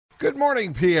Good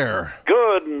morning, Pierre.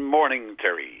 Good morning,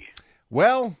 Terry.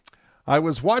 Well, I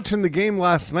was watching the game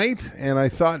last night, and I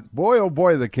thought, boy, oh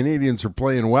boy, the Canadians are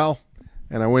playing well,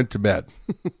 and I went to bed.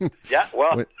 Yeah,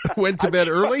 well... went to bed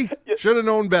early? Should have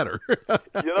known better.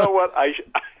 You know what?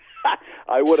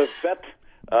 I would have bet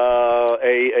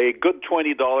a good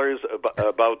 $20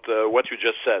 about what you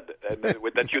just said, and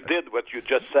that you did what you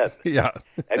just said. Yeah.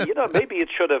 And, maybe it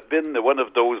should have been one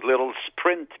of those little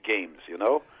sprint games,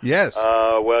 Yes.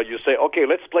 Well, you say, okay,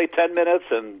 let's play 10 minutes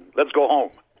and let's go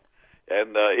home.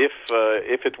 And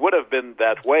if it would have been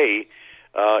that way,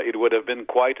 it would have been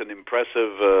quite an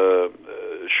impressive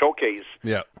showcase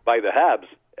by the Habs,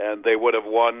 and they would have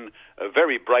won a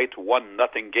very bright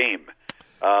 1-0 game.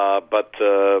 But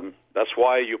that's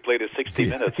why you played a 60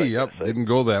 minutes. Yep, didn't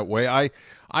go that way. I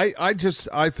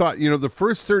thought, the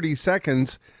first 30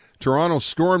 seconds, Toronto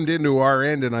stormed into our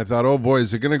end, and I thought, oh boy,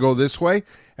 is it going to go this way?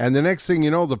 And the next thing you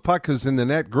know, the puck is in the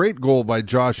net. Great goal by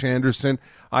Josh Anderson.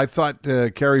 I thought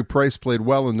Carey Price played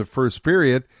well in the first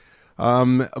period,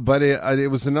 but it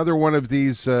was another one of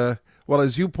these,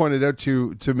 as you pointed out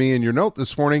to me in your note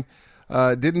this morning,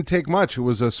 didn't take much. It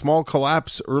was a small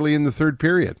collapse early in the third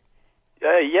period.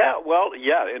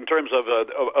 In terms of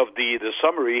the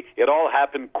summary, it all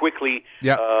happened quickly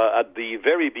at the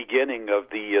very beginning of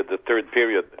the third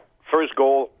period. First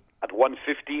goal at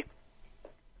 1:50,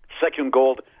 second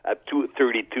goal at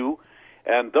 2:32,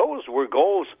 and those were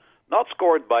goals not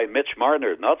scored by Mitch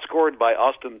Marner, not scored by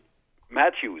Austin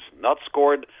Matthews, not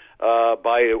scored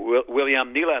by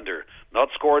William Nylander, not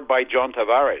scored by John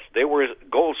Tavares. They were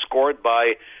goals scored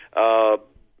by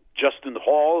Justin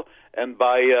Hall and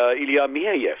by Ilya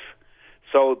Mikheyev.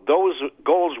 So those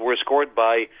goals were scored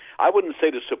by, I wouldn't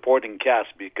say the supporting cast,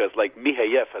 because like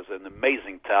Mikheyev has an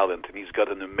amazing talent and he's got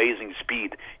an amazing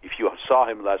speed. If you saw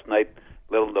him last night,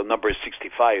 the number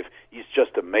 65, he's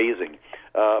just amazing.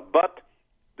 But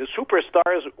the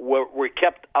superstars were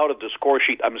kept out of the score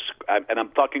sheet. I'm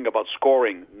talking about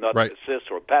scoring, not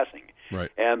assists or passing. Right.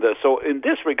 And so in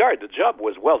this regard, the job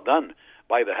was well done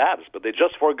by the Habs, but they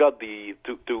just forgot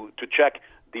to check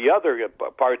the other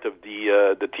part of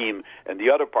the team and the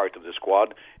other part of the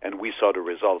squad, and we saw the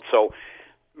result. So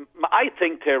I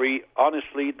think, Terry,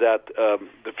 honestly, that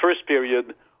the first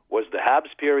period was the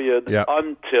Habs period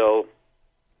until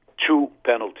two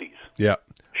penalties. Yeah.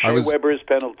 Shea Weber's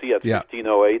penalty at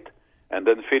 15:08, and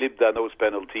then Philippe Danault's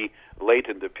penalty late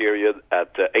in the period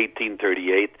at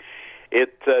 18:38.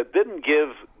 It didn't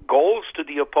give goals to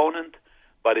the opponent,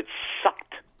 but it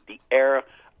sucked the air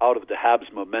out of the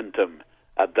Habs' momentum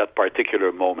at that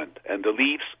particular moment. And the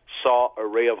Leafs saw a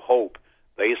ray of hope.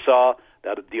 They saw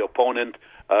that the opponent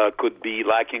could be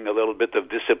lacking a little bit of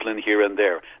discipline here and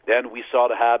there. Then we saw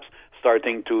the Habs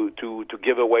starting to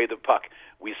give away the puck.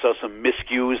 We saw some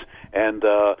miscues, and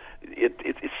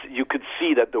you could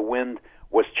see that the wind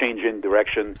was changing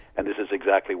direction, and this is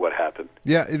exactly what happened.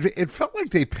 Yeah, it felt like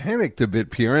they panicked a bit,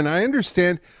 Pierre, and I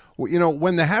understand,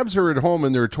 when the Habs are at home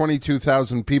and there are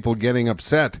 22,000 people getting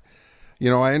upset,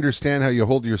 I understand how you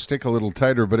hold your stick a little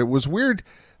tighter, but it was weird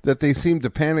that they seemed to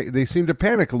panic. They seemed to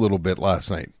panic a little bit last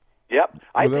night. Yep,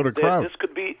 I think a crowd. This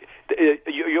could be.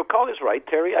 Your call is right,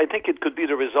 Terry. I think it could be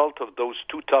the result of those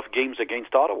two tough games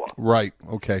against Ottawa. Right.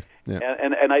 Okay. Yeah.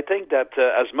 And I think that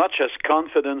as much as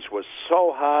confidence was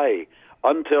so high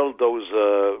until those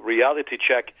reality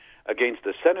check against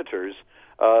the Senators.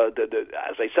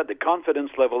 As I said, the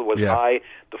confidence level was high.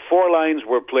 The four lines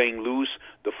were playing loose.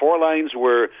 The four lines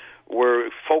were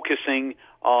focusing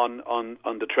on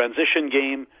the transition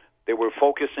game. They were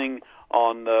focusing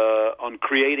on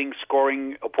creating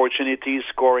scoring opportunities,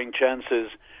 scoring chances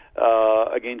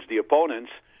against the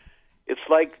opponents. It's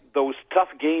like those tough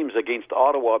games against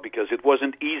Ottawa, because it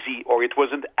wasn't easy, or it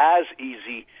wasn't as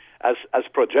easy as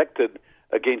projected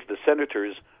against the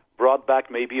Senators, brought back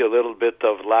maybe a little bit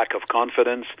of lack of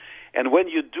confidence. And when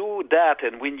you do that,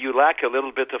 and when you lack a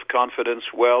little bit of confidence,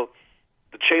 well,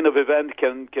 the chain of event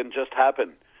can just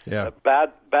happen. Yeah. A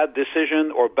bad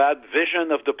decision or bad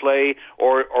vision of the play,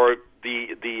 or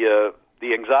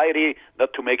the anxiety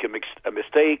not to make a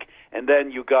mistake, and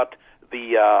then you got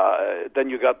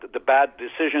the bad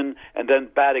decision, and then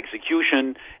bad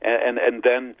execution, and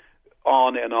then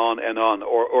on and on and on,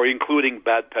 or including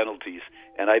bad penalties.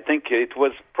 And I think it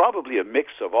was probably a mix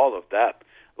of all of that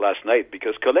last night,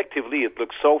 because collectively it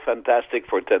looked so fantastic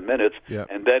for 10 minutes,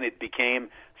 and then it became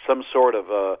some sort of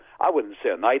I wouldn't say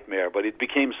a nightmare, but it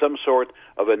became some sort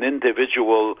of an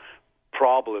individual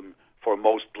problem for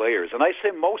most players. And I say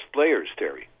most players,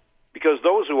 Terry, because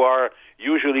those who are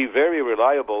usually very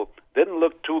reliable didn't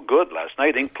look too good last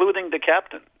night, including the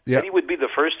captain. Yeah. And he would be the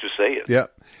first to say it. Yeah.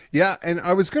 Yeah, and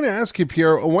I was going to ask you,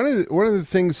 Pierre, one of the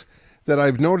things that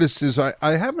I've noticed is I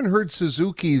haven't heard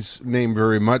Suzuki's name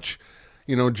very much,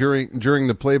 during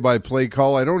the play-by-play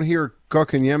call. I don't hear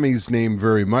Kotkaniemi's name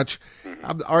very much. It's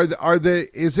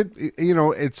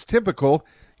typical,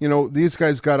 these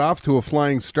guys got off to a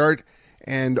flying start,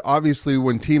 and obviously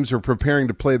when teams are preparing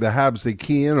to play the Habs, they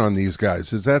key in on these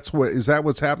guys. Is that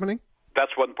what's happening?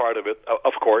 That's one part of it,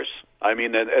 of course. I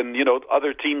mean, and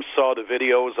other teams saw the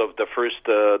videos of the first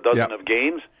dozen of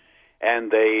games,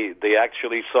 and they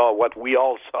actually saw what we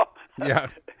all saw. Yeah.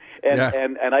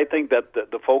 And I think that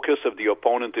the focus of the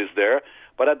opponent is there,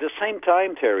 but at the same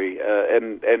time, Terry,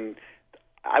 and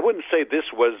I wouldn't say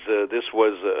this was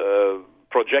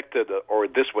projected or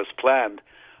this was planned,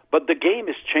 but the game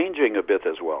is changing a bit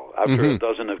as well after a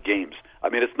dozen of games. I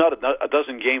mean, it's not a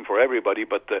dozen game for everybody,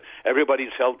 but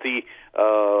everybody's healthy.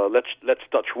 Let's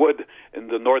touch wood in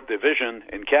the North Division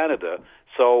in Canada.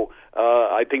 So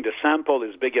I think the sample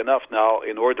is big enough now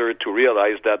in order to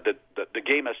realize that the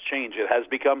game has changed. It has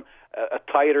become a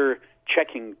tighter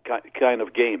checking kind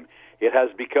of game. It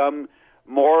has become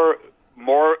more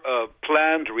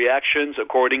planned reactions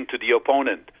according to the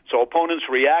opponent. So opponents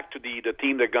react to the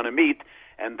team they're going to meet,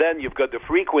 and then you've got the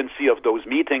frequency of those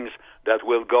meetings that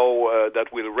will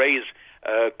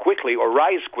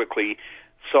rise quickly.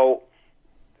 So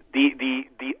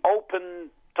the open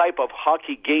type of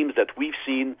hockey games that we've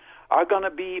seen are going to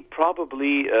be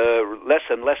probably less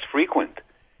and less frequent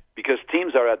because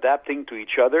teams are adapting to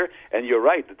each other. And you're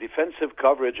right, the defensive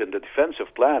coverage and the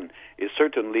defensive plan is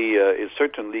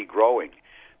certainly growing.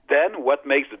 Then what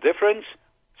makes the difference?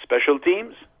 Special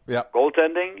teams,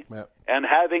 goaltending, and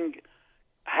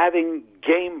having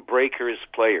game breakers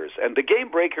players. And the game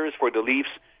breakers for the Leafs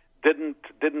didn't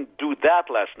do that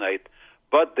last night,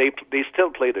 but they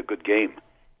still played a good game.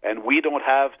 And we don't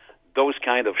have those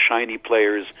kind of shiny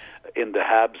players in the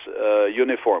Habs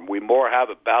uniform. We more have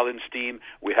a balanced team.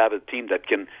 We have a team that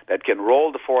can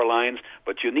roll the four lines,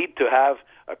 but you need to have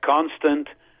a constant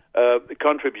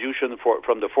contribution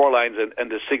from the four lines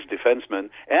and the six defensemen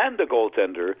and the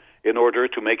goaltender in order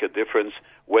to make a difference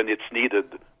when it's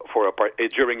needed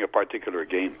during a particular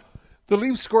game. The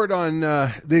Leafs scored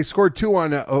they scored two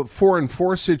on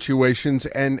 4-on-4 situations,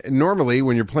 and normally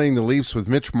when you're playing the Leafs with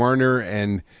Mitch Marner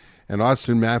and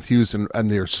Austin Matthews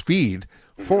and their speed,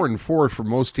 4-on-4 for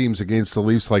most teams against the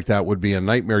Leafs like that would be a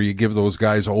nightmare. You give those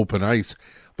guys open ice.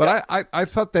 But I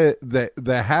thought that the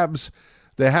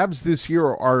Habs this year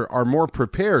are more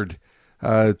prepared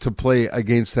to play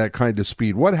against that kind of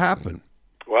speed. What happened?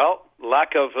 Well,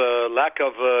 lack of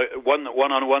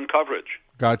one-on-one coverage.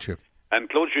 Gotcha. And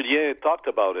Claude Julien talked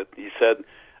about it. He said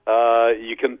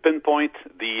you can pinpoint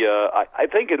I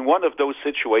think in one of those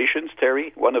situations,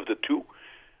 Terry, one of the two,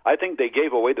 I think they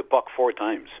gave away the puck 4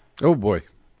 times. Oh, boy.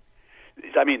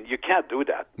 I mean, you can't do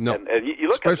that. No, and you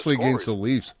look especially at the against the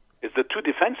Leafs. It's the two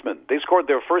defensemen. They scored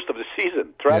their first of the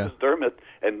season, Travis Dermott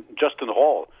and Justin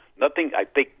Hall. Nothing. I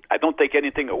don't take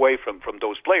anything away from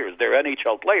those players. They're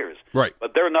NHL players. Right.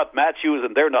 But they're not Matthews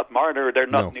and they're not Marner. They're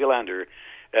not Nylander.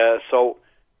 So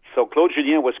Claude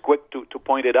Julien was quick to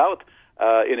point it out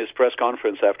in his press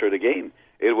conference after the game.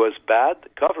 It was bad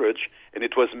coverage, and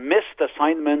it was missed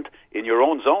assignment in your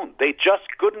own zone. They just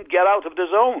couldn't get out of the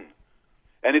zone.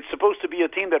 And it's supposed to be a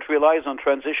team that relies on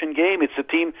transition game. It's a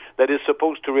team that is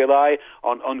supposed to rely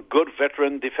on good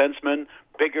veteran defensemen,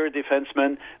 bigger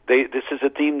defensemen. This is a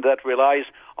team that relies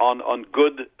on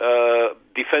good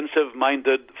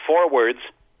defensive-minded forwards.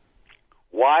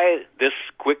 Why this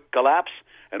quick collapse?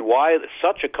 And why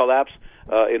such a collapse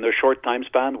in a short time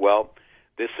span? Well,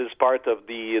 this is part of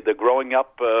the growing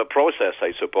up process,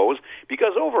 I suppose,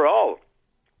 because overall,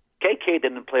 KK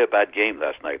didn't play a bad game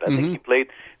last night. I think he played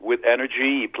with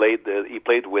energy. He played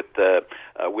with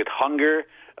hunger.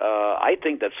 I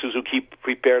think that Suzuki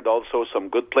prepared also some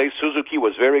good plays. Suzuki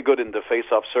was very good in the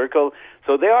face-off circle.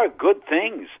 So there are good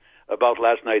things about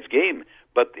last night's game,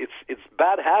 but it's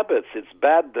bad habits. It's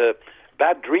bad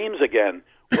dreams again,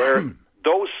 where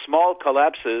those small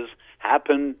collapses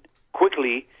happen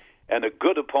quickly, and a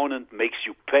good opponent makes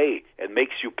you pay, and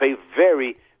makes you pay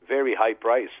very, very high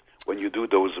price when you do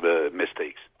those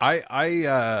mistakes.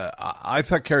 I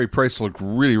thought Carey Price looked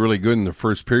really, really good in the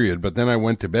first period, but then I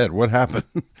went to bed. What happened?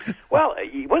 Well,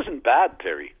 he wasn't bad,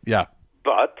 Terry. Yeah.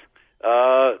 But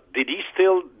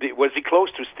was he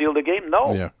close to steal the game?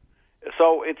 No. Yeah.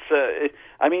 So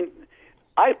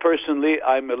I personally,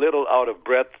 I'm a little out of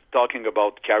breath talking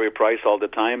about Carey Price all the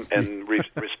time and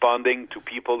responding to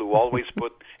people who always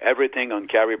put everything on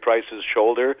Carey Price's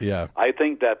shoulder. Yeah. I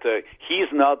think that he's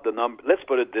not the number. Let's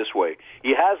put it this way: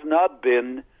 he has not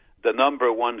been the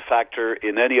number one factor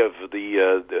in any of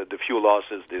the few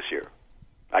losses this year.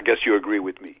 I guess you agree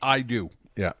with me. I do,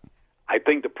 yeah. I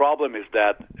think the problem is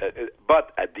that,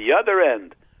 but at the other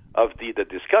end of the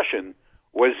discussion,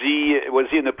 was he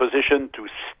in a position to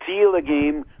steal a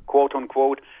game, quote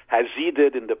unquote, as he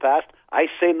did in the past? I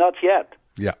say not yet.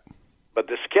 Yeah. But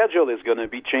the schedule is going to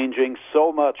be changing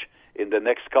so much in the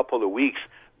next couple of weeks.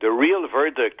 The real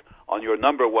verdict on your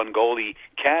number one goalie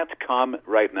can't come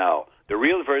right now. The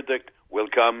real verdict will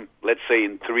come, let's say,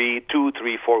 in 2,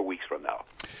 3, 4 weeks from now.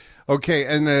 Okay,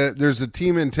 and there's a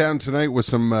team in town tonight with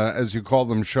some, as you call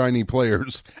them, shiny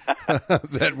players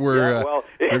that we're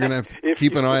going to have to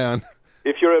keep an eye on.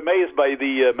 If you're amazed by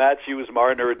the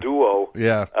Matthews-Marner duo,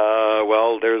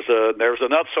 well, there's a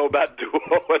not so bad duo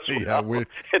as well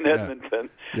in Edmonton.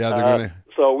 Yeah, they're gonna.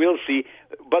 So we'll see.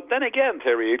 But then again,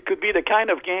 Terry, it could be the kind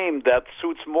of game that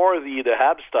suits more the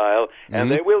Habs style,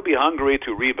 and they will be hungry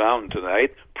to rebound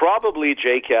tonight. Probably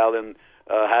Jake Allen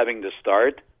having the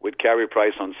start with Carey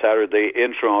Price on Saturday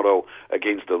in Toronto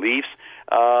against the Leafs.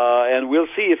 And we'll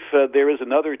see if there is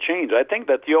another change. I think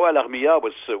that Yoel Armia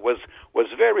was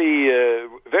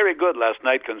very good last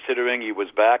night, considering he was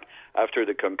back after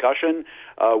the concussion.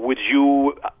 Would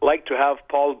you like to have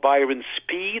Paul Byron's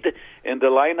speed in the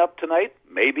lineup tonight?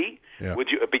 Maybe. Yeah. Would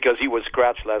you, because he was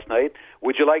scratched last night?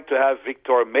 Would you like to have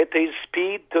Victor Mete's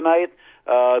speed tonight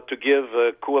to give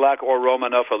Kulak or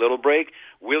Romanov a little break?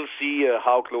 We'll see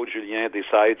how Claude Julien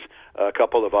decides a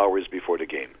couple of hours before the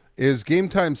game. Is game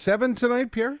time 7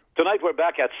 tonight, Pierre? Tonight we're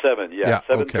back at 7,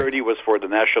 7:30 was for the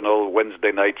national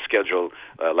Wednesday night schedule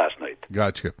last night.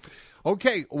 Gotcha.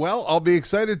 Okay, well, I'll be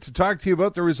excited to talk to you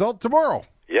about the result tomorrow.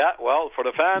 Yeah, well, for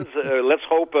the fans, let's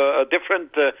hope a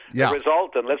different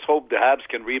result, and let's hope the Habs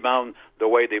can rebound the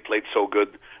way they played so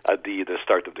good at the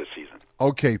start of this season.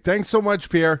 Okay, thanks so much,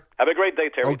 Pierre. Have a great day,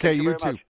 Terry. Okay, Thank you you very too. much.